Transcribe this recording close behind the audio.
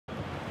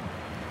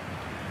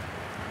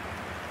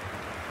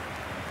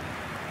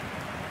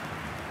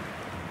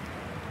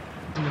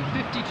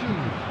52.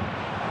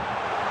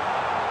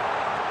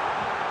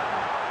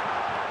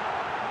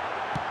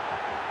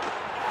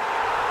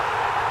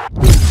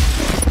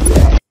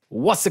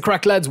 What's the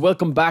crack, lads?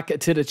 Welcome back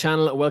to the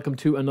channel. Welcome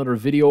to another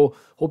video.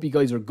 Hope you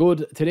guys are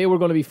good. Today we're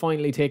going to be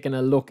finally taking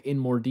a look in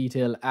more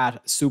detail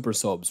at super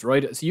subs,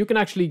 right? So you can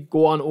actually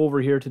go on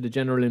over here to the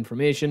general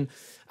information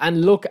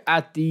and look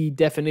at the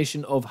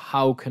definition of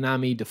how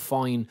Konami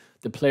define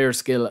the player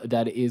skill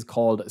that is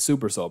called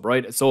super sub,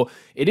 right? So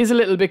it is a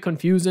little bit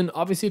confusing.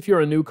 Obviously, if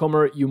you're a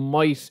newcomer, you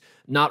might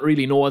not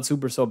really know what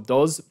super sub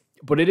does.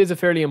 But it is a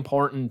fairly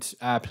important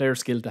player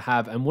skill to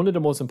have, and one of the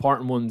most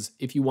important ones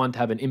if you want to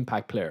have an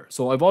impact player.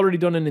 So I've already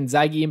done an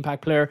Inzaghi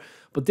impact player,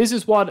 but this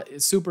is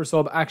what super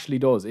sub actually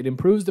does. It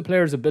improves the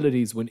player's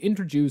abilities when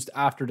introduced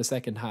after the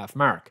second half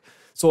mark.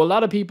 So a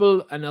lot of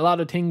people and a lot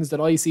of things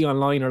that I see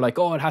online are like,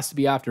 oh, it has to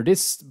be after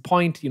this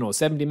point, you know,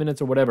 70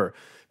 minutes or whatever.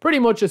 Pretty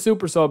much a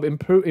super sub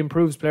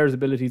improves players'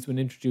 abilities when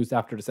introduced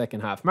after the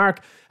second half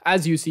mark,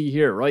 as you see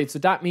here, right? So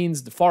that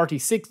means the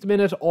 46th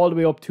minute all the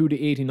way up to the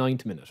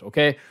 89th minute,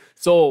 okay?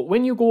 So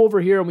when you go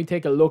over here and we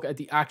take a look at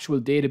the actual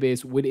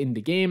database within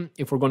the game,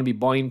 if we're going to be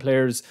buying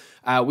players,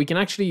 we can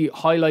actually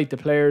highlight the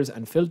players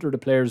and filter the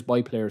players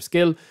by player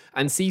skill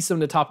and see some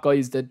of the top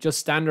guys that just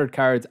standard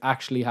cards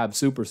actually have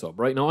super sub,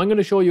 right? Now I'm going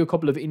to show you a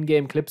couple of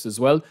in-game clips as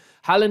well.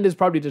 Haaland is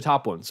probably the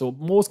top one. So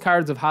most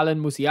cards of Haaland,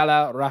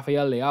 Musiala,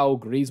 Rafael Leao,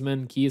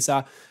 Griezmann,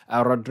 Chiesa,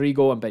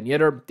 Rodrigo and Ben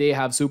Yedder, they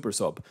have super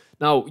sub.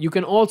 Now, you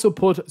can also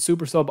put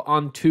super sub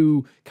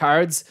onto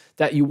cards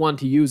that you want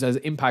to use as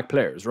impact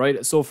players,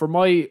 right? So for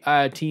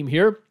my team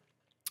here,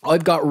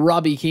 I've got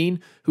Robbie Keane,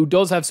 who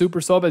does have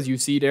super sub, as you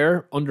see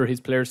there, under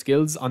his player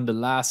skills on the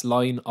last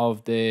line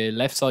of the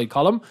left side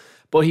column.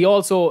 But he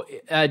also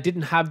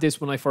didn't have this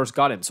when I first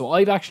got him. So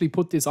I've actually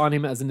put this on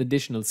him as an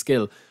additional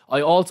skill.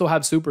 I also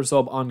have super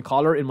sub on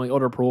collar in my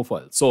other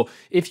profile. So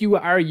if you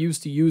are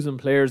used to using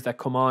players that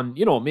come on,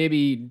 you know,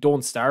 maybe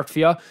don't start for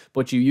you,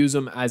 but you use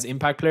them as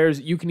impact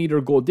players, you can either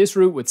go this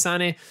route with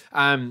Sané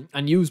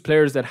and use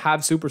players that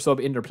have super sub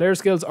in their player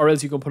skills, or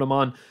else you can put them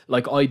on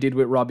like I did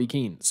with Robbie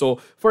Keane.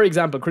 So for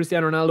example,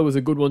 Cristiano Ronaldo is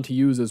a good one to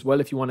use as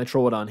well if you want to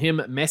throw it on him.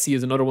 Messi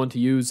is another one to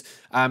use.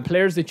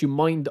 Players that you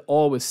mind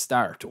always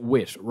start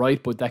with, right?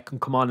 But that can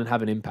come on and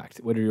have an impact,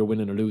 whether you're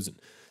winning or losing.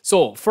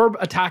 So for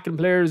attacking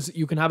players,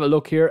 you can have a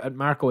look here at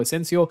Marco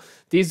Asensio.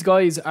 These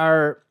guys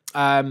are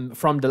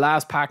from the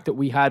last pack that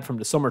we had from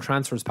the summer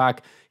transfers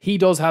pack. He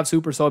does have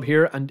super sub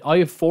here, and I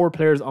have 4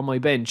 players on my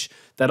bench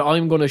that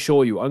I'm going to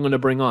show you, I'm going to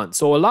bring on.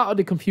 So a lot of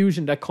the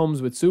confusion that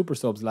comes with super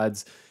subs,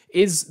 lads,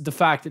 is the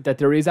fact that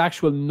there is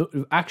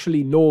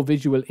actually no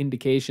visual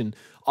indication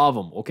of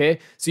him, okay?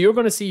 So you're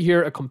going to see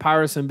here a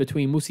comparison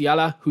between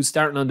Musiala, who's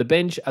starting on the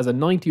bench as a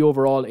 90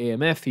 overall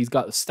AMF. He's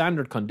got a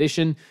standard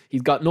condition.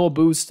 He's got no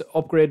boost,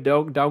 upgrade,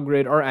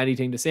 downgrade, or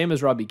anything. The same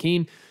as Robbie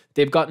Keane.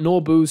 They've got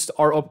no boost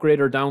or upgrade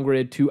or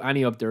downgrade to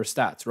any of their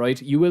stats,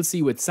 right? You will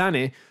see with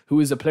Sané,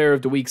 who is a player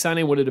of the week.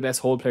 Sané, one of the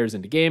best hold players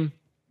in the game.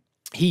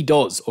 He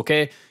does,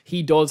 okay?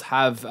 He does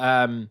have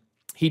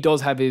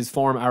his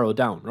form arrow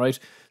down, right?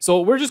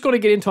 So we're just going to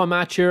get into a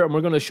match here, and we're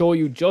going to show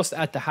you just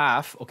at the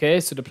half, okay?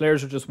 So the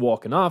players are just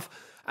walking off,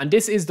 and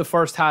this is the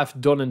first half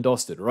done and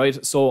dusted,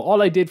 right? So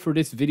all I did for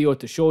this video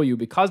to show you,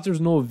 because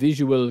there's no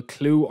visual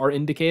clue or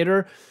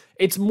indicator,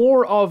 it's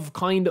more of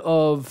kind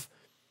of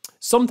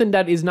something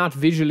that is not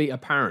visually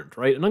apparent,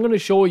 right? And I'm going to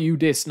show you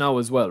this now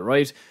as well,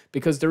 right?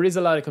 Because there is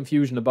a lot of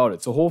confusion about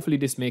it. So hopefully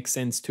this makes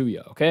sense to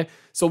you, okay?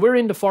 So we're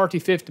in the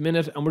 45th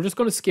minute, and we're just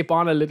going to skip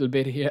on a little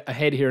bit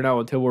ahead here now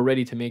until we're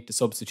ready to make the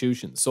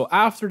substitutions. So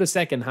after the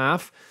second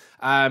half,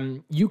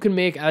 you can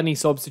make any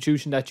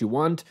substitution that you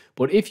want,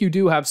 but if you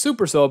do have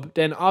super sub,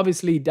 then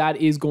obviously that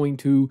is going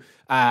to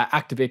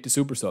activate the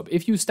super sub.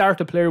 If you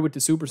start a player with the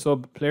super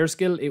sub player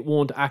skill, it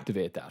won't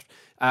activate that.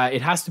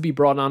 It has to be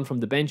brought on from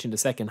the bench in the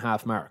second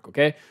half mark,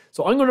 okay?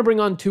 So I'm going to bring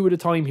on 2 at a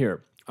time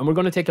here, and we're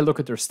going to take a look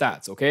at their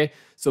stats, okay?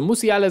 So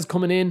Musiala is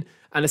coming in,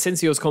 and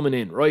Asensio's coming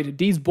in, right?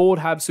 These both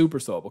have super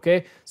sub,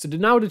 okay? So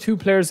now the 2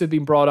 players have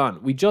been brought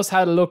on. We just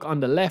had a look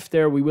on the left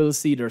there. We will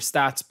see their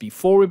stats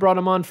before we brought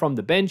them on from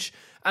the bench.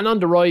 And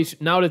on the right,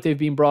 now that they've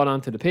been brought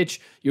onto the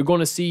pitch, you're going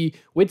to see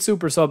with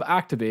super sub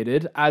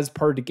activated, as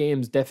per the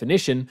game's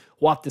definition,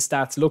 what the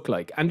stats look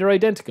like. And they're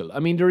identical. I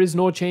mean, there is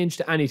no change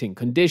to anything.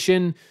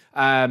 Condition,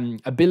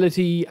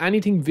 ability,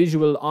 anything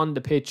visual on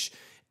the pitch,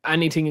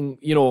 anything,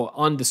 you know,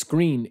 on the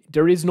screen.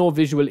 There is no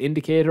visual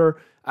indicator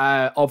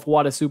of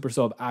what a super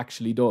sub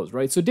actually does,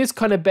 right? So this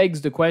kind of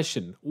begs the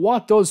question,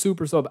 what does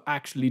super sub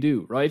actually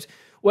do, right?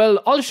 Well,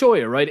 I'll show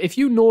you, right? If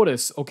you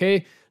notice,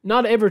 okay,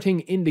 not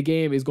everything in the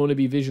game is going to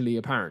be visually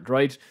apparent,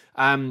 right?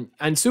 And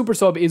super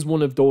sub is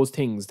one of those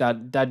things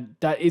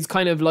that is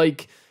kind of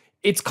like,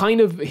 it's kind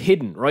of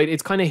hidden, right?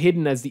 It's kind of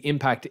hidden as the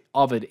impact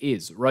of it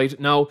is, right?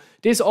 Now,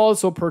 this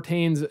also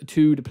pertains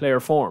to the player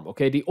form,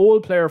 okay? The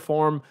old player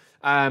form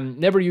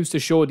never used to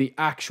show the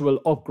actual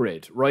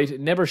upgrade, right?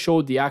 It never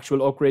showed the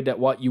actual upgrade that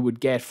what you would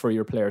get for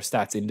your player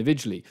stats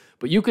individually.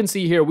 But you can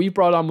see here, we've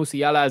brought on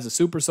Musiala as a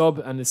super sub,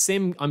 and the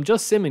sim, I'm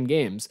just simming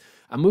games,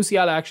 and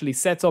Musiala actually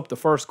sets up the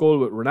first goal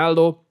with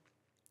Ronaldo.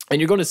 And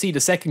you're going to see the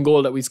second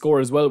goal that we score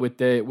as well with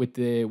the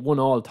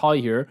 1-1 tie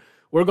here.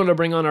 We're going to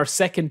bring on our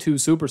second 2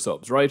 super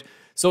subs, right?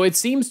 So it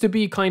seems to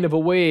be kind of a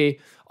way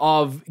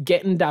of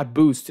getting that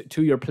boost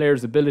to your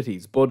players'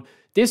 abilities. But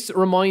this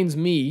reminds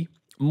me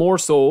more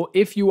so,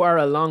 if you are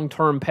a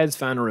long-term PES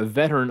fan or a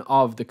veteran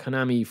of the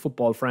Konami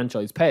football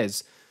franchise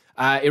PES,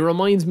 it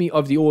reminds me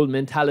of the old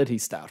mentality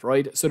stat,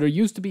 right? So there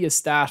used to be a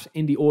stat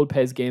in the old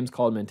PES games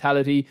called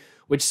mentality,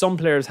 which some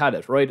players had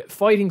it, right?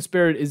 Fighting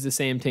spirit is the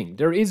same thing.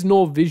 There is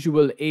no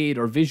visual aid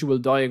or visual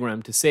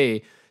diagram to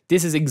say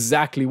this is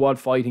exactly what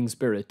fighting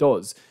spirit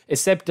does,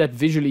 except that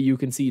visually you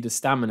can see the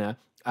stamina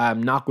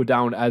not go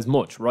down as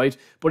much, right?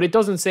 But it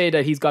doesn't say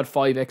that he's got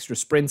 5 extra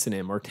sprints in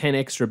him or 10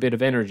 extra bit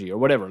of energy or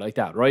whatever like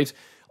that, right?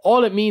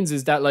 All it means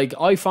is that, like,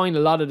 I find a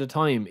lot of the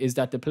time is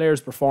that the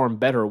players perform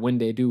better when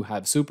they do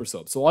have super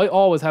sub. So I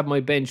always have my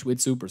bench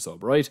with super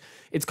sub, right?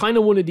 It's kind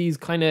of one of these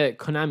kind of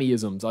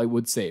Konami-isms, I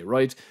would say,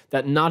 right?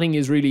 That nothing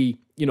is really,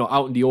 you know,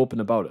 out in the open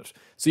about it.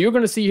 So you're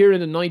going to see here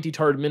in the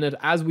 93rd minute,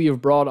 as we have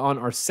brought on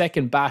our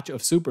second batch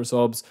of super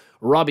subs,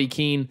 Robbie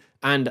Keane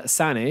and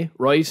Sane,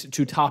 right,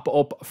 to top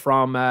up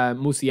from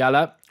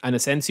Musiala and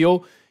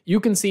Asensio. You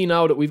can see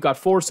now that we've got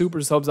 4 super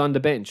subs on the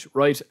bench,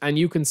 right? And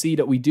you can see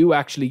that we do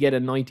actually get a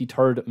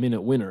 93rd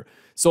minute winner.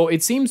 So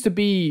it seems to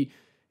be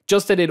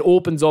just that it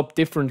opens up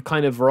different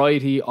kind of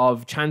variety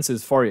of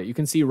chances for you. You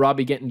can see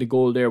Robbie getting the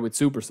goal there with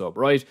super sub,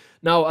 right?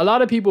 Now, a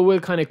lot of people will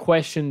kind of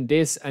question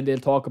this and they'll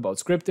talk about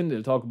scripting,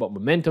 they'll talk about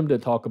momentum, they'll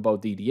talk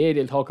about DDA,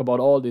 they'll talk about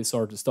all this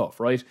sort of stuff,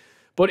 right?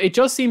 But it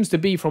just seems to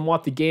be, from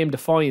what the game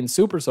defines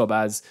super sub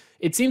as,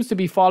 it seems to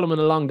be following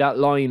along that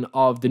line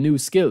of the new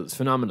skills,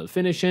 phenomenal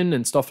finishing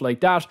and stuff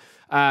like that,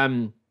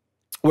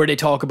 where they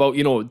talk about,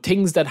 you know,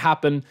 things that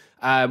happen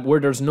where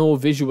there's no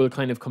visual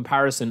kind of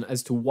comparison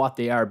as to what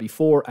they are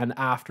before and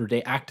after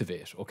they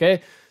activate, okay?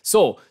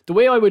 So the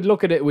way I would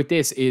look at it with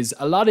this is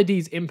a lot of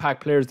these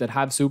impact players that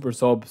have super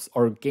subs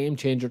or game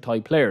changer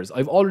type players.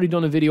 I've already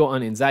done a video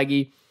on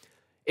Inzaghi.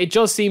 It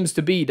just seems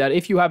to be that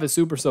if you have a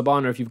super sub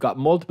on, or if you've got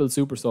multiple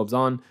super subs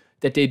on,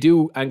 that they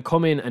do and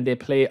come in and they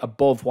play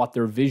above what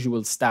their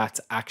visual stats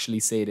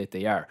actually say that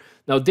they are.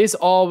 Now, this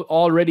all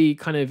already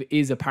kind of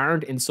is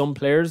apparent in some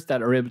players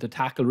that are able to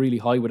tackle really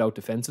high without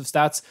defensive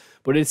stats,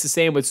 but it's the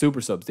same with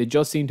super subs. They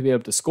just seem to be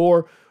able to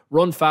score,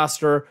 run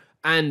faster,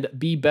 and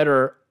be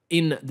better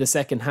in the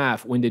second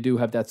half when they do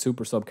have that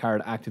super sub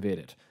card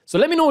activated. So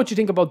let me know what you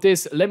think about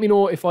this. Let me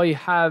know if I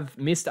have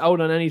missed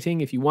out on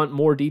anything, if you want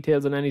more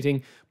details on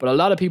anything. But a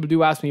lot of people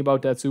do ask me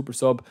about that super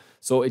sub.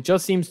 So it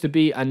just seems to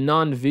be a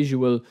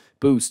non-visual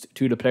boost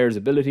to the players'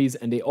 abilities,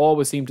 and they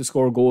always seem to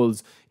score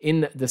goals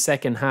in the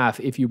second half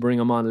if you bring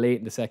them on late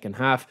in the second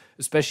half,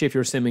 especially if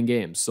you're simming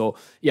games. So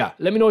yeah,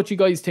 let me know what you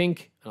guys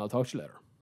think, and I'll talk to you later.